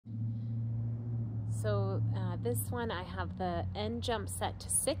So this one I have the end jump set to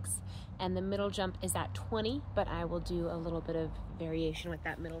 6 and the middle jump is at 20, but I will do a little bit of variation with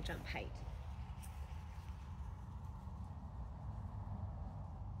that middle jump height.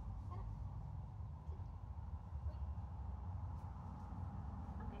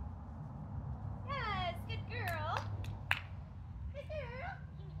 Yes, good girl. Good girl.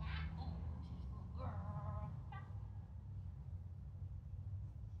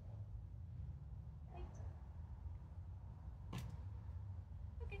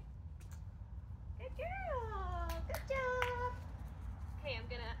 Okay. Good girl. Good job. Okay, I'm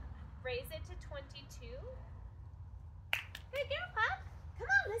gonna raise it to 22. Good girl, Pop. Come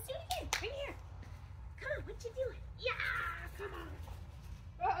on, let's do it again. Right here. Come on, what you doing? Yeah, come on.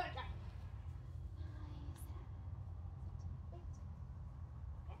 Good.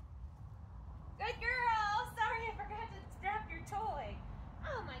 Good girl. Sorry, I forgot to strap your toy.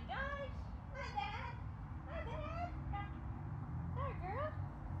 Oh my gosh. My bad. My bad. Sorry, girl.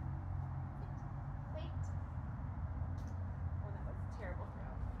 Wait. Oh, that was a terrible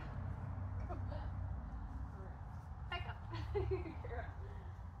throw. Back up.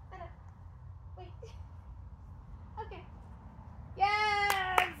 Wait. Okay.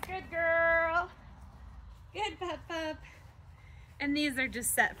 Yes, good girl. Good pup. And these are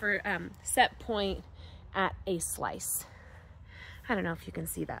just set for set point at a slice. I don't know if you can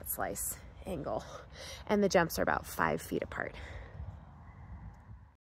see that slice angle. And the jumps are about 5 feet apart.